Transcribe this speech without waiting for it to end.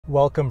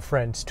Welcome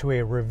friends to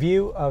a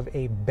review of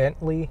a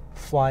Bentley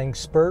Flying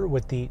Spur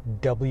with the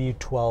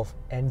W12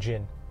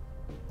 engine.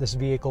 This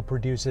vehicle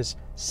produces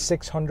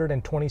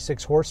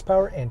 626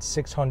 horsepower and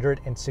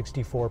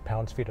 664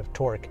 pounds-feet of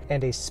torque.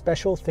 And a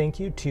special thank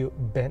you to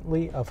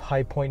Bentley of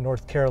High Point,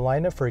 North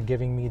Carolina for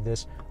giving me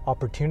this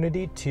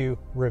opportunity to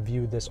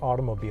review this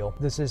automobile.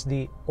 This is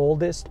the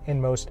oldest and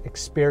most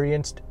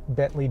experienced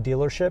Bentley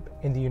dealership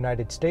in the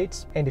United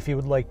States. And if you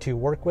would like to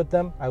work with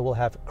them, I will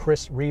have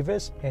Chris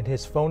Rivas and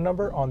his phone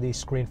number on the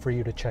screen for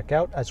you to check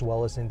out, as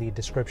well as in the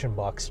description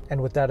box.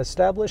 And with that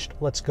established,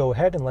 let's go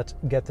ahead and let's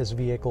get this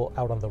vehicle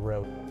out on the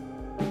road.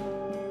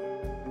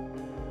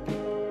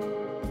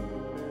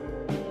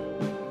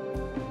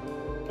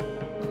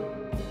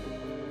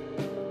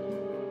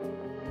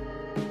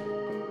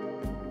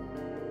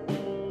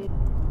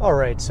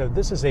 Alright, so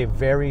this is a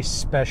very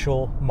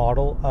special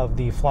model of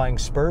the Flying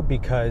Spur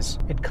because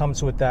it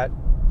comes with that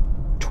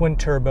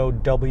twin-turbo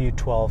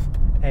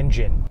W12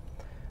 engine.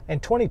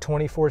 And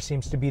 2024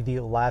 seems to be the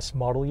last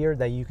model year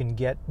that you can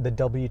get the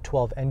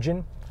W12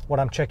 engine.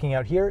 What I'm checking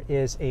out here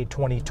is a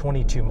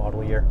 2022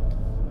 model year.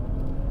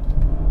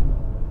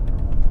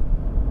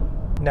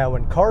 Now,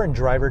 when Car and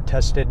Driver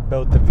tested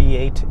both the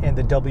V8 and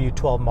the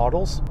W12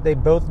 models, they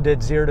both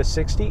did 0 to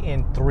 60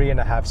 in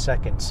 3.5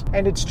 seconds.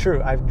 And it's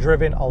true, I've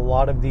driven a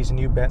lot of these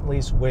new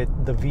Bentleys with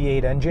the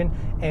V8 engine,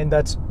 and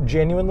that's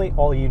genuinely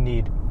all you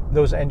need.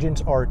 Those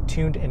engines are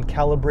tuned and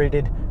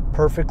calibrated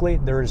perfectly,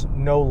 there is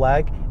no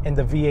lag, and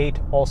the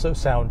V8 also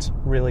sounds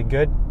really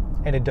good,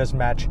 and it does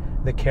match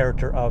the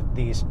character of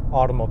these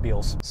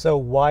automobiles. So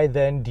why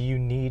then do you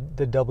need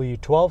the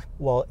W12?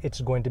 Well, it's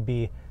going to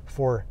be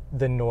for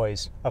the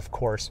noise, of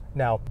course.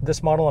 Now,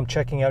 this model I'm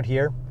checking out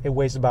here, it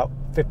weighs about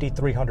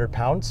 5,300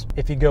 pounds.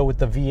 If you go with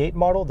the V8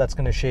 model, that's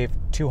going to shave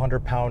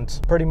 200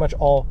 pounds, pretty much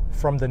all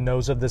from the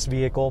nose of this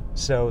vehicle.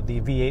 So the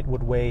V8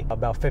 would weigh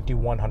about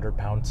 5,100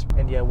 pounds.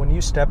 And yeah, when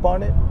you step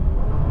on it,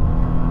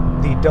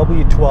 the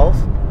W12,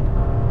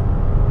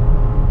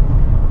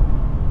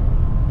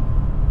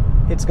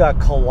 it's got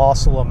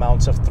colossal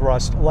amounts of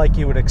thrust, like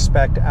you would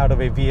expect out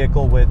of a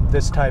vehicle with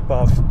this type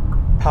of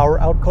power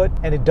output,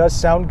 and it does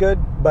sound good,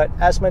 but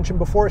as mentioned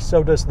before,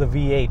 so does the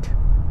V8.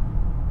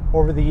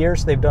 Over the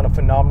years, they've done a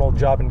phenomenal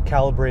job in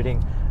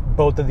calibrating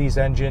both of these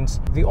engines.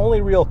 The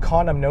only real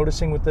con I'm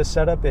noticing with this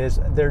setup is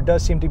there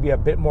does seem to be a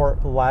bit more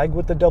lag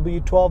with the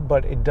W12,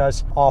 but it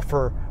does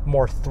offer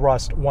more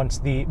thrust once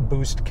the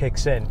boost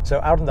kicks in.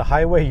 So out on the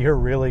highway, you're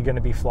really going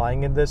to be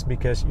flying in this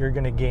because you're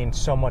going to gain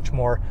so much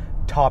more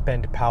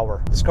top-end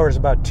power. This car is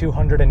about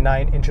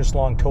 209 inches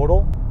long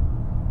total.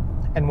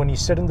 And when you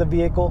sit in the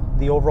vehicle,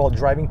 the overall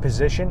driving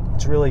position,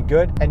 it's really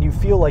good. And you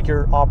feel like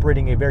you're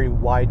operating a very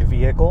wide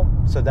vehicle.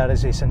 So that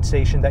is a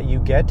sensation that you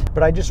get.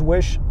 But I just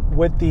wish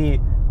with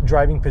the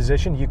driving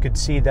position, you could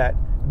see that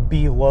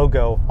B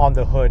logo on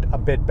the hood a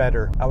bit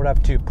better. I would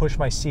have to push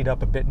my seat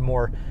up a bit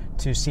more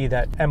to see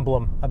that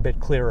emblem a bit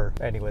clearer.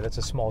 Anyway, that's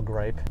a small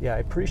gripe. Yeah, I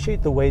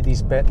appreciate the way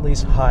these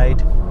Bentleys hide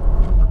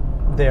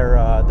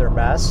their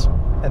mass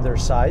and their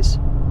size.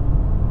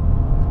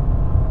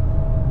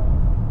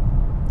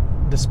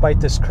 Despite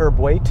this curb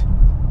weight,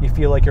 you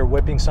feel like you're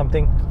whipping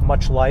something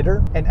much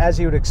lighter. And as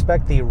you would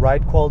expect, the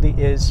ride quality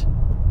is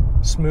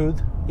smooth,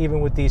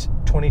 even with these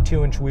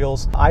 22-inch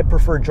wheels. I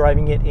prefer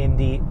driving it in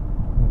the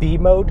B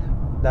mode.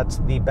 That's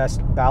the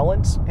best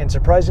balance. And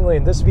surprisingly,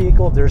 in this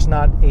vehicle, there's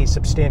not a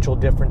substantial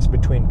difference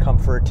between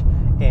comfort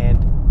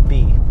and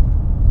B.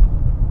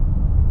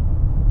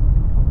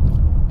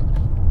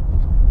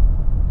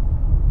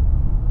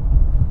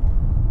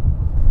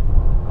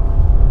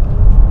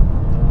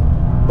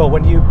 But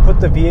when you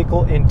put the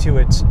vehicle into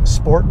its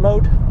sport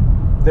mode,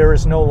 there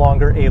is no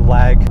longer a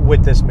lag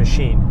with this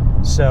machine.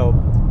 So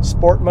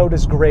sport mode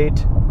is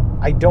great.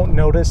 I don't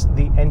notice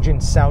the engine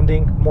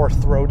sounding more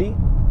throaty.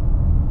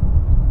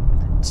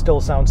 It still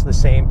sounds the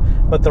same,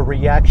 but the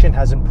reaction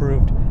has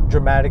improved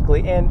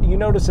dramatically. And you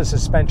notice the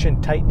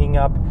suspension tightening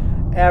up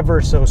ever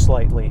so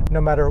slightly.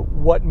 No matter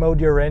what mode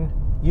you're in,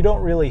 you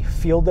don't really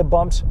feel the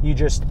bumps, you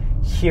just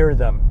hear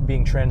them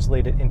being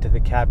translated into the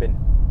cabin.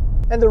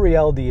 And the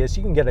reality is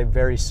you can get a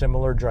very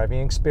similar driving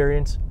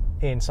experience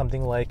in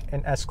something like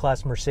an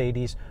S-Class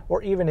Mercedes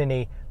or even in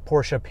a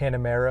Porsche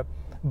Panamera.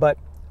 But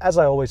as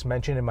I always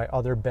mention in my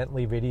other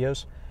Bentley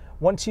videos,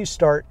 once you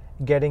start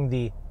getting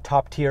the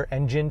top tier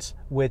engines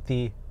with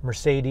the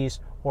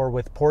Mercedes or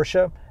with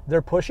Porsche,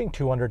 they're pushing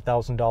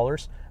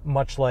 $200,000,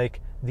 much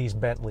like these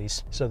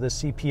Bentleys. So the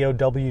CPO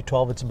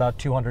W12, it's about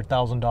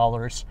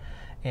 $200,000,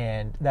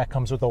 and that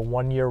comes with a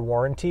 1-year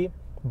warranty.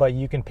 But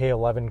you can pay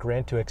 11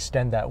 grand to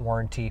extend that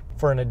warranty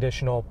for an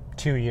additional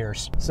 2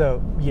 years.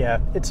 So yeah,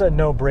 it's a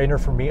no-brainer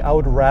for me. I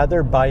would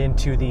rather buy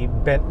into the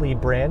Bentley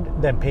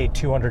brand than pay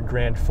 200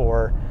 grand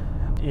for,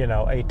 you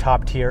know, a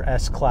top tier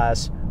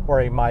S-Class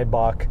or a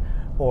Maybach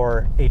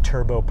or a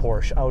turbo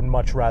Porsche. I would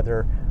much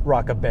rather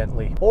rock a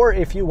Bentley. Or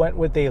if you went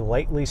with a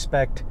lightly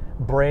spec'd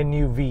brand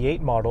new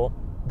V8 model,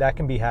 that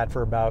can be had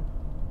for about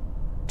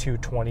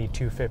 220,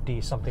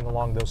 250, something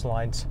along those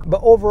lines.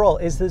 But overall,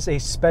 is this a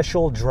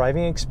special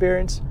driving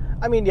experience?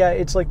 I mean, yeah,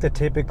 it's like the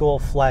typical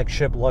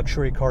flagship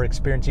luxury car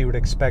experience you would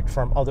expect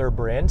from other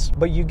brands,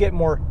 but you get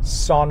more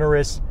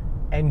sonorous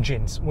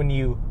engines when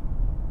you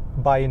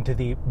buy into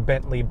the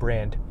Bentley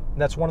brand. And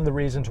that's one of the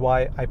reasons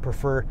why I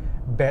prefer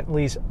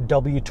Bentley's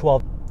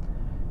W12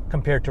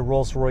 compared to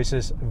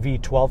Rolls-Royce's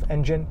V12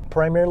 engine,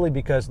 primarily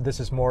because this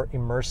is more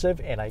immersive,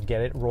 and I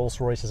get it,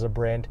 Rolls-Royce is a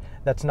brand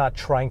that's not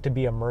trying to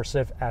be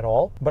immersive at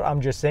all, but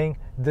I'm just saying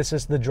this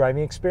is the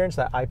driving experience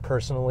that I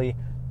personally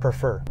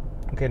prefer.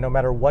 Okay, no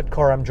matter what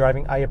car I'm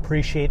driving, I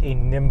appreciate a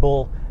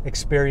nimble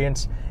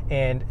experience,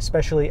 and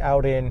especially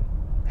out in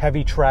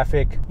heavy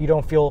traffic, you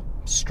don't feel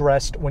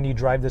stressed when you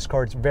drive this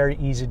car. It's very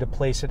easy to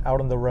place it out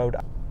on the road.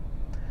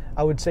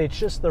 I would say it's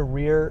just the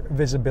rear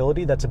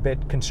visibility that's a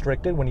bit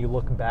constricted when you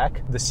look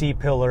back. The C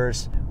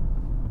pillars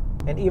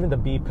and even the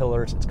B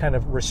pillars, it's kind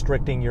of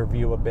restricting your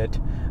view a bit.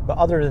 But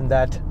other than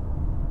that,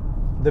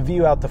 the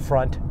view out the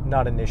front,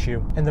 not an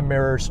issue. And the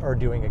mirrors are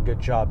doing a good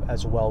job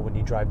as well when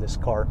you drive this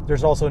car.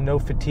 There's also no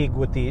fatigue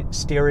with the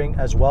steering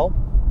as well.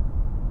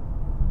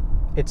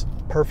 It's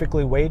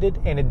perfectly weighted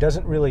and it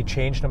doesn't really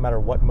change no matter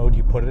what mode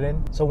you put it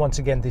in. So once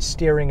again, the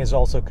steering is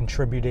also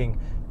contributing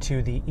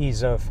to the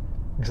ease of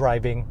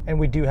driving, and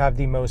we do have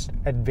the most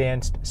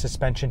advanced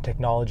suspension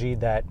technology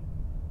that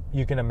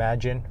you can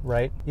imagine,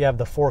 right? You have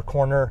the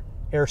 4-corner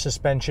air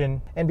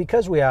suspension, and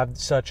because we have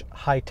such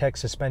high-tech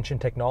suspension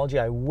technology,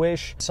 I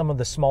wish some of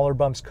the smaller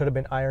bumps could have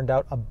been ironed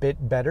out a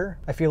bit better.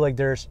 I feel like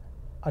there's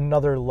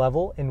another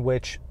level in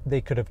which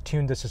they could have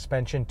tuned the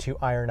suspension to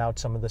iron out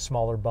some of the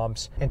smaller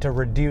bumps and to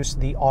reduce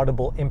the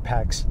audible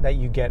impacts that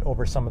you get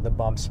over some of the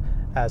bumps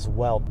as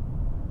well.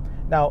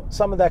 Now,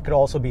 some of that could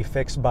also be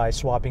fixed by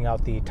swapping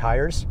out the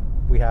tires.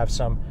 We have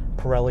some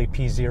Pirelli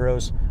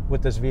P0s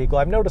with this vehicle.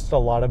 I've noticed a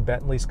lot of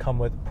Bentleys come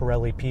with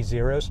Pirelli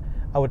P0s.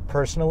 I would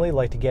personally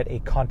like to get a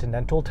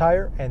Continental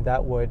tire, and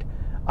that would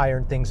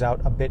iron things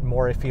out a bit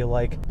more, I feel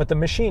like. But the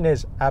machine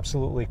is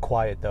absolutely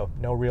quiet though.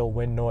 No real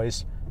wind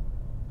noise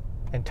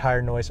and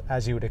tire noise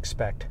as you would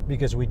expect,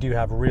 because we do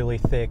have really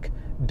thick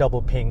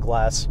double pane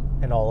glass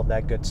and all of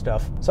that good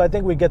stuff. So I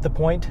think we get the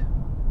point.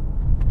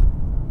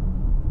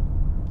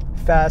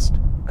 Fast,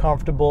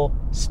 comfortable,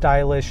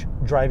 stylish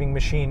driving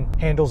machine,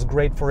 handles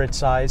great for its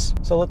size.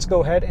 So let's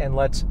go ahead and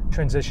let's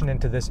transition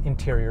into this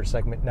interior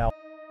segment now.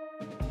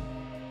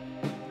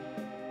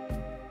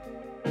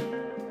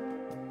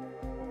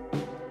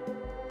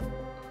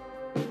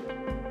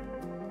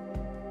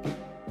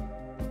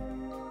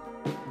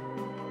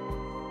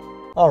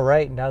 All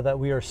right, now that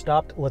we are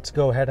stopped, let's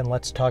go ahead and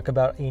let's talk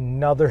about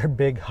another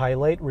big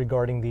highlight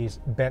regarding these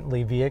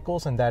Bentley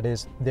vehicles, and that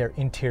is their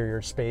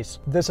interior space.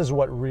 This is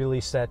what really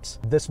sets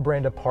this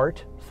brand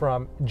apart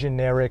from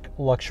generic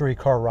luxury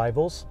car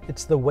rivals.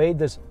 It's the way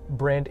this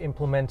brand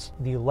implements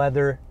the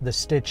leather, the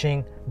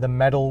stitching, the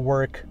metal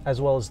work,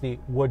 as well as the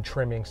wood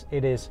trimmings.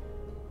 It is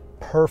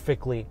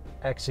perfectly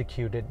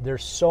executed.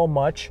 There's so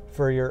much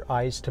for your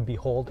eyes to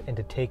behold and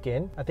to take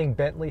in. I think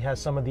Bentley has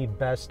some of the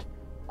best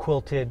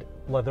quilted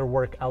leather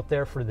work out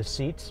there for the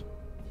seats,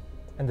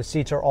 and the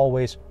seats are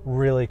always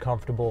really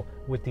comfortable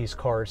with these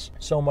cars.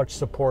 So much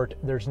support,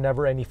 there's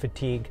never any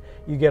fatigue.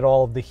 You get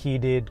all of the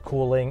heated,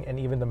 cooling, and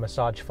even the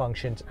massage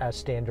functions as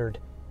standard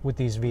with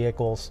these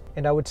vehicles.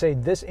 And I would say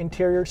this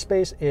interior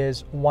space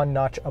is one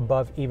notch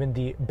above even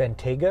the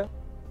Bentayga,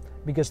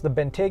 because the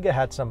Bentayga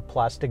had some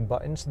plastic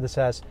buttons. This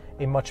has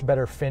a much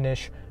better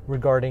finish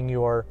regarding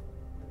your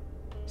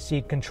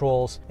seat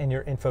controls and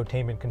your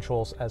infotainment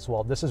controls as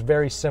well. This is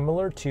very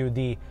similar to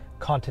the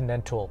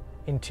Continental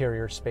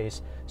interior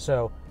space,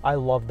 so I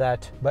love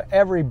that. But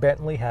every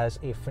Bentley has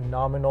a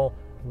phenomenal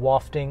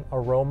wafting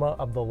aroma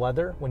of the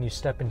leather when you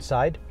step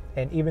inside,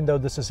 and even though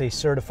this is a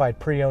certified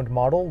pre-owned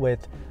model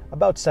with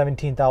about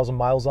 17,000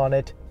 miles on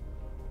it,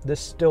 this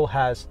still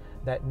has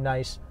that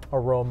nice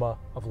aroma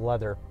of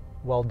leather.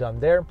 Well done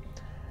there.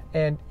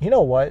 And you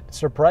know what,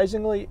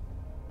 surprisingly,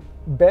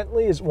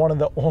 Bentley is one of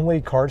the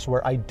only cars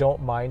where I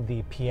don't mind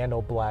the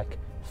piano black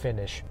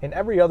finish. In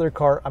every other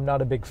car, I'm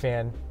not a big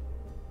fan,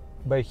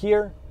 but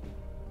here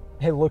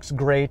it looks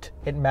great.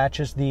 It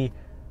matches the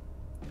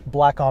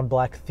black on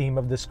black theme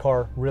of this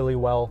car really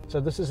well. So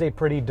this is a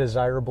pretty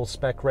desirable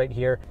spec right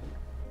here.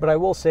 But I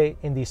will say,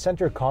 in the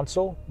center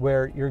console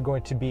where you're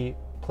going to be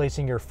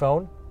placing your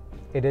phone,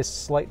 it is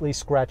slightly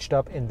scratched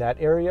up in that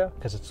area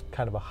because it's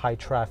kind of a high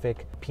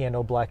traffic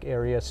piano black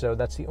area. So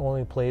that's the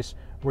only place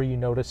where you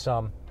notice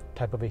some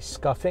type of a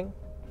scuffing.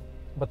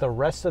 But the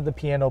rest of the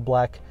piano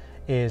black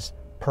is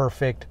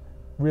perfect,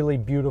 really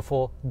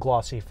beautiful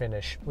glossy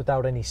finish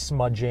without any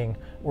smudging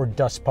or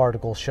dust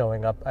particles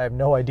showing up. I have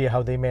no idea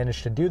how they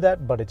managed to do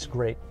that, but it's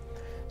great.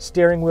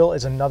 Steering wheel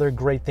is another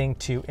great thing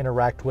to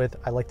interact with.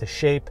 I like the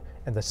shape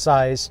and the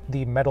size.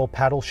 The metal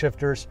paddle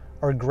shifters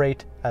are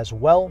great as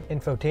well.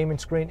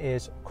 Infotainment screen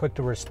is quick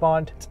to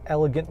respond. It's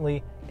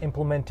elegantly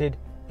implemented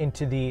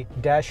into the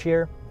dash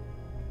here,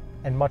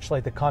 and much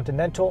like the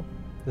Continental,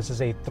 this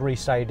is a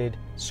 3-sided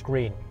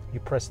screen.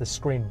 You press the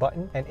screen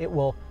button and it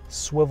will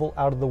swivel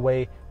out of the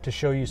way to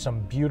show you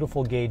some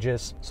beautiful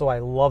gauges. So I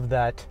love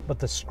that. But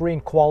the screen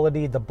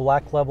quality, the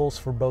black levels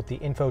for both the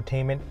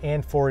infotainment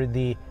and for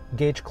the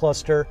Gauge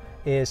cluster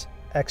is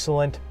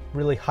excellent,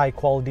 really high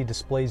quality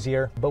displays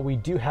here. But we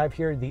do have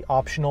here the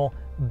optional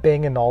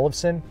Bang &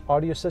 Olufsen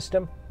audio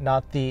system,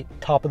 not the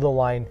top of the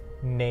line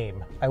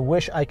Name. I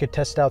wish I could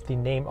test out the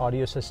Name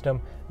audio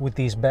system with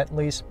these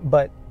Bentleys,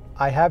 but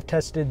I have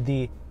tested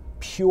the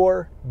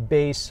pure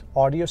bass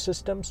audio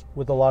systems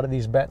with a lot of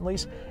these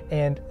Bentleys,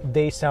 and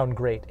they sound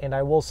great. And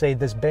I will say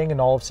this Bang &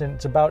 Olufsen,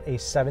 it's about a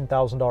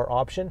 $7,000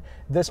 option.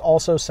 This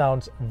also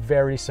sounds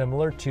very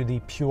similar to the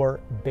pure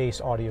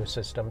bass audio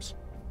systems.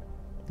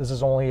 This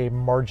is only a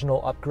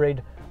marginal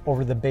upgrade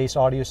over the bass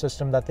audio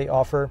system that they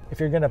offer. If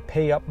you're gonna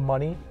pay up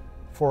money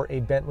for a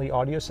Bentley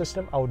audio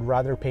system, I would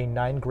rather pay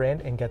 $9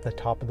 grand and get the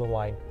top of the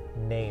line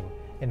Name.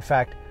 In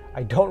fact,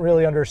 I don't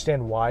really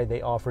understand why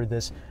they offer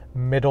this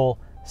middle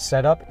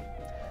setup.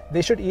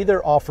 They should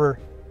either offer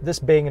this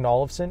Bang &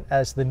 Olufsen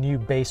as the new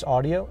bass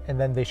audio, and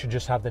then they should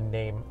just have the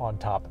Name on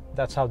top.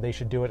 That's how they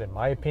should do it in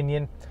my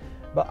opinion.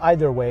 But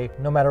either way,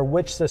 no matter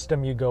which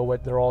system you go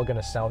with, they're all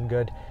gonna sound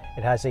good.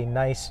 It has a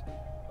nice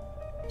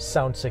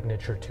sound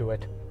signature to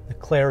it. The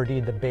clarity,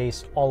 the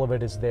bass, all of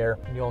it is there.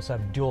 You also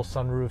have dual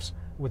sunroofs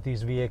with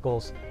these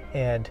vehicles.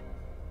 And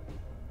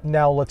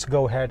now let's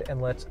go ahead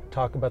and let's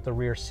talk about the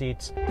rear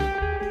seats.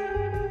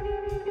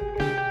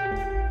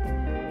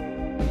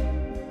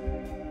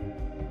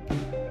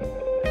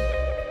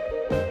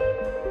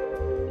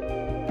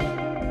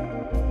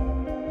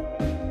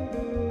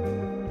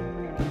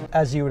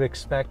 As you would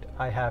expect,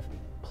 I have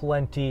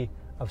plenty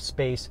of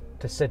space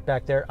to sit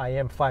back there. I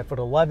am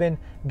 5'11",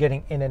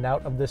 getting in and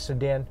out of this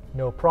sedan,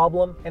 no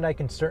problem, and I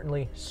can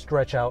certainly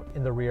stretch out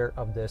in the rear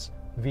of this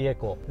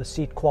vehicle. The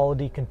seat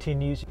quality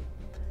continues.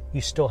 You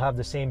still have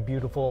the same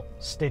beautiful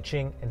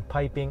stitching and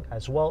piping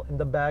as well in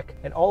the back,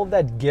 and all of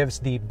that gives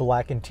the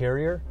black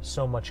interior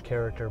so much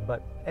character.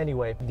 But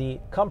anyway, the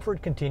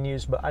comfort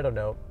continues, but I don't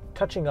know,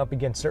 touching up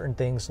against certain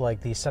things like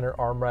the center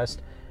armrest,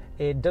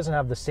 it doesn't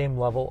have the same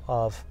level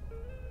of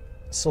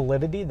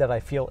solidity that I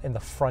feel in the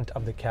front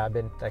of the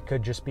cabin. That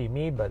could just be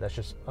me, but that's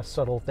just a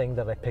subtle thing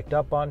that I picked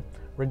up on.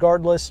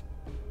 Regardless,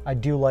 I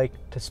do like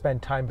to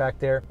spend time back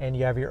there, and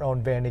you have your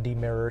own vanity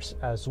mirrors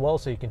as well,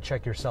 so you can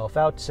check yourself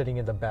out sitting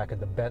in the back of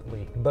the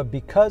Bentley. But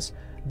because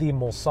the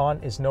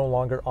Mulsanne is no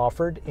longer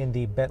offered in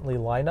the Bentley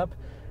lineup,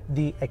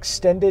 the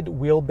extended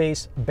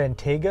wheelbase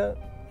Bentayga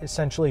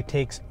essentially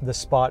takes the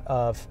spot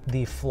of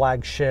the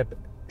flagship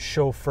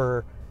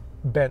chauffeur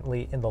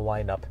Bentley in the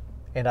lineup.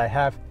 And I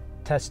have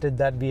tested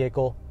that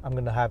vehicle. I'm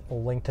going to have a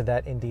link to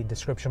that in the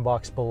description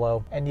box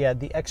below. And yeah,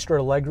 the extra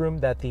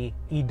legroom that the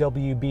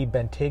EWB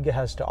Bentayga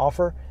has to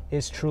offer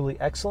is truly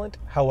excellent.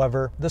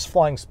 However, this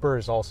Flying Spur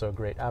is also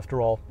great.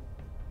 After all,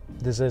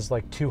 this is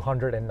like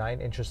 209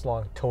 inches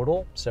long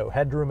total, so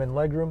headroom and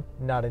legroom,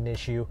 not an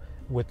issue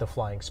with the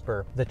Flying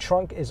Spur. The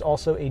trunk is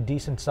also a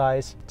decent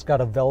size. It's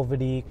got a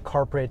velvety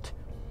carpet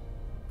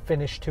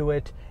finish to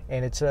it,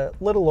 and it's a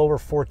little over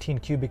 14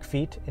 cubic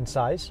feet in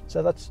size,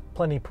 so that's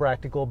plenty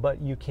practical. But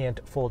you can't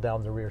fold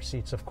down the rear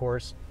seats, of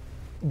course,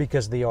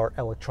 because they are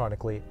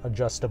electronically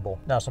adjustable.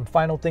 Now, some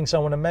final things I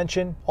want to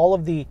mention. All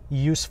of the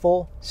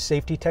useful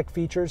safety tech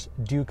features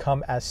do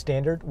come as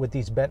standard with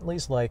these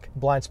Bentleys, like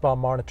blind spot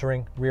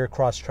monitoring, rear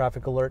cross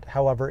traffic alert.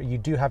 However, you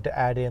do have to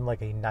add in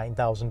like a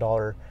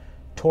 $9,000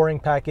 touring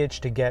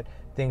package to get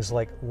things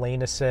like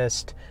lane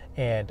assist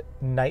and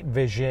night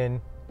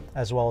vision,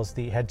 as well as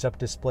the heads-up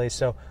display.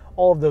 So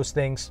all of those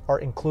things are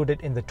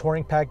included in the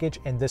touring package,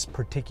 and this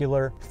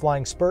particular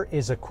Flying Spur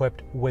is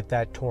equipped with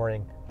that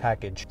touring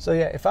package. So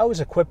yeah, if I was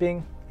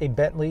equipping a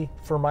Bentley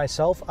for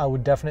myself, I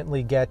would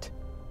definitely get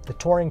the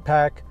touring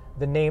pack,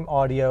 the Name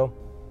audio,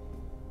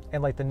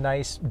 and like the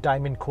nice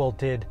diamond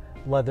quilted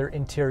leather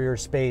interior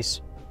space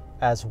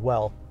as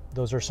well.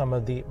 Those are some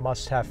of the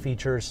must-have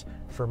features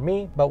for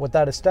me. But with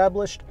that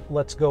established,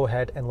 let's go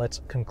ahead and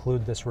let's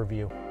conclude this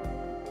review.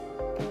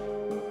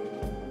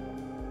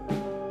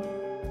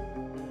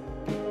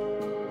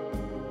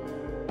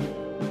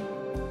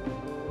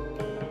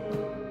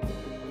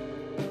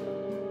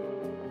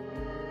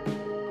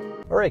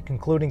 All right,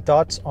 concluding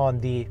thoughts on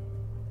the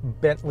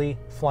Bentley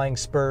Flying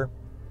Spur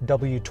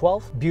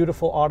W12.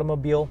 Beautiful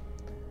automobile.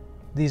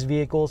 These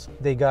vehicles,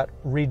 they got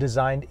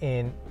redesigned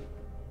in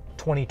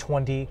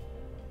 2020,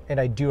 and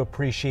I do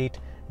appreciate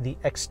the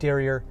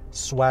exterior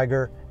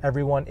swagger.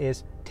 Everyone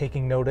is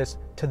taking notice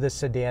to this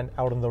sedan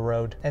out on the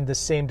road, and the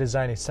same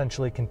design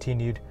essentially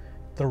continued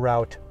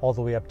throughout all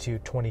the way up to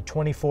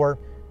 2024.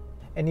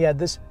 And yeah,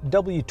 this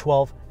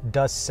W12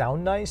 does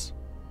sound nice,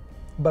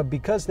 but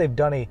because they've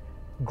done a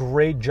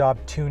great job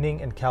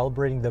tuning and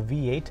calibrating the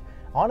V8,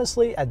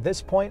 honestly, at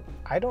this point,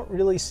 I don't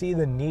really see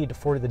the need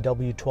for the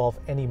W12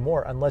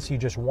 anymore unless you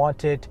just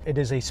want it. It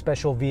is a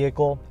special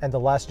vehicle, and the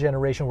last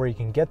generation where you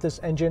can get this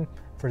engine,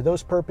 for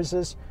those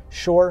purposes,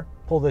 sure,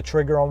 pull the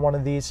trigger on one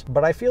of these.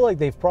 But I feel like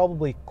they've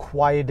probably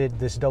quieted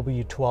this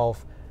W12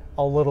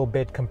 a little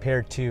bit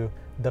compared to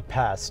the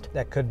past.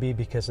 That could be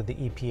because of the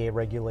EPA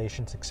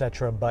regulations,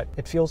 etc., but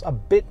it feels a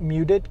bit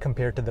muted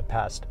compared to the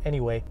past.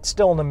 Anyway, it's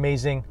still an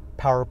amazing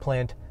power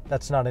plant.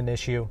 That's not an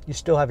issue. You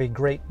still have a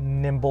great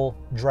nimble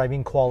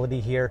driving quality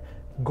here.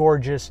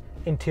 gorgeous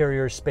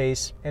interior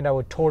space, and I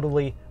would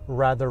totally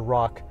rather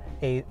rock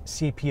a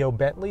CPO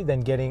Bentley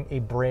than getting a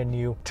brand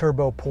new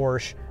turbo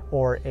Porsche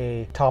or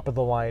a top of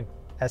the line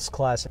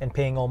S-Class and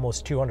paying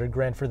almost 200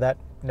 grand for that.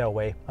 No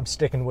way. I'm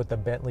sticking with the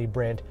Bentley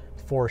brand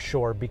for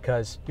sure,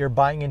 because you're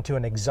buying into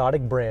an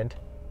exotic brand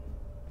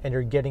and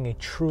you're getting a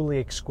truly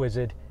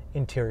exquisite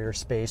interior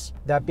space.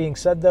 That being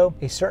said though,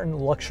 a certain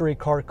luxury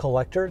car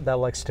collector that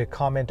likes to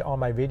comment on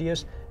my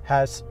videos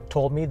has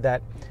told me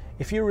that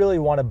if you really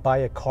want to buy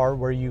a car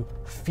where you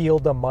feel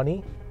the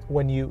money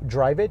when you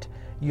drive it,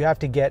 you have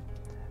to get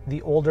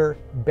the older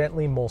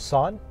Bentley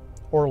Mulsanne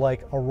or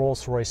like a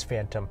Rolls-Royce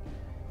Phantom.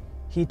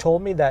 He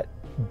told me that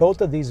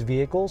both of these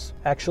vehicles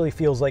actually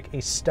feels like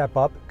a step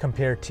up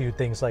compared to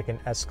things like an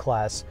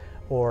S-Class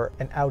or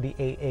an Audi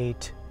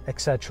A8,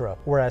 etc.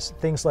 Whereas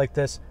things like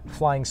this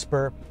Flying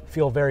Spur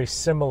feel very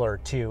similar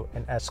to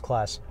an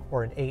S-Class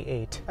or an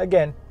A8.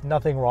 Again,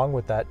 nothing wrong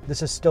with that.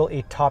 This is still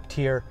a top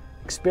tier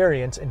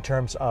experience in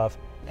terms of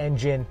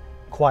engine,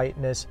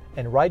 quietness,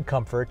 and ride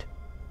comfort.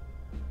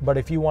 But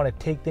if you want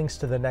to take things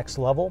to the next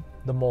level,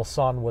 the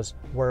Mulsanne was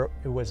where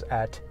it was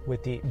at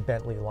with the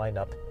Bentley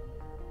lineup.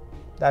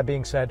 That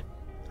being said,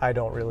 I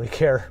don't really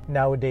care.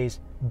 Nowadays,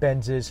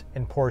 Benzes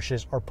and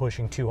Porsches are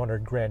pushing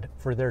 200 grand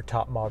for their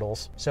top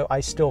models. So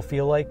I still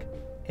feel like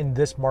in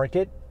this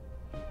market,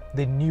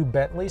 the new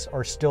Bentleys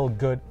are still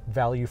good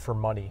value for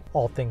money,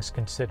 all things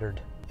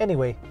considered.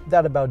 Anyway,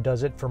 that about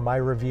does it for my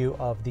review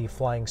of the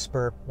Flying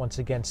Spur. Once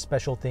again,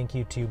 special thank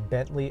you to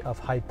Bentley of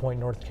High Point,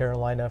 North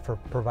Carolina for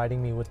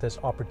providing me with this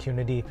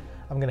opportunity.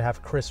 I'm going to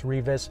have Chris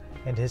Rivas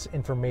and his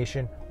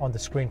information on the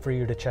screen for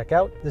you to check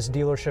out. This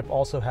dealership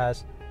also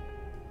has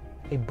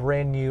a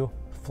brand new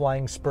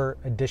Flying Spur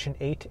Edition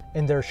 8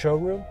 in their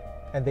showroom,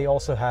 and they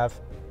also have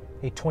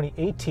a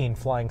 2018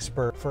 Flying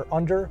Spur for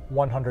under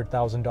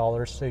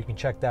 $100,000, so you can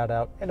check that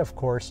out. And of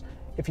course,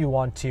 if you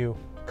want to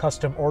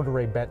custom order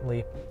a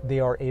Bentley, they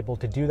are able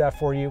to do that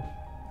for you,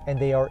 and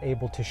they are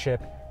able to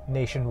ship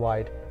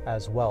nationwide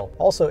as well.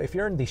 Also, if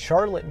you're in the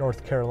Charlotte,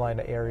 North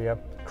Carolina area,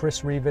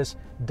 Chris Rivas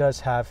does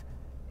have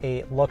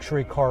a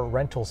luxury car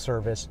rental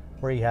service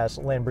where he has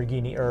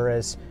Lamborghini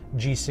Urus,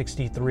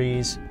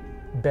 G63s,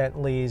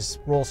 Bentleys,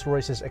 Rolls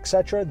Royces,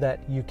 etc. that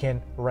you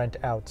can rent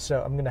out.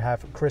 So I'm going to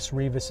have Chris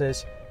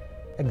Rivas's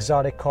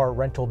exotic car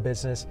rental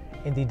business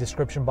in the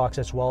description box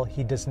as well.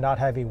 He does not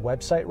have a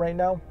website right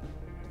now.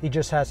 He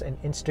just has an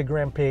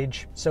Instagram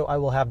page, so I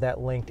will have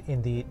that linked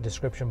in the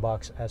description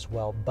box as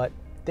well. But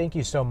thank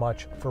you so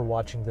much for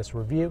watching this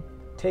review.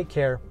 Take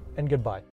care and goodbye.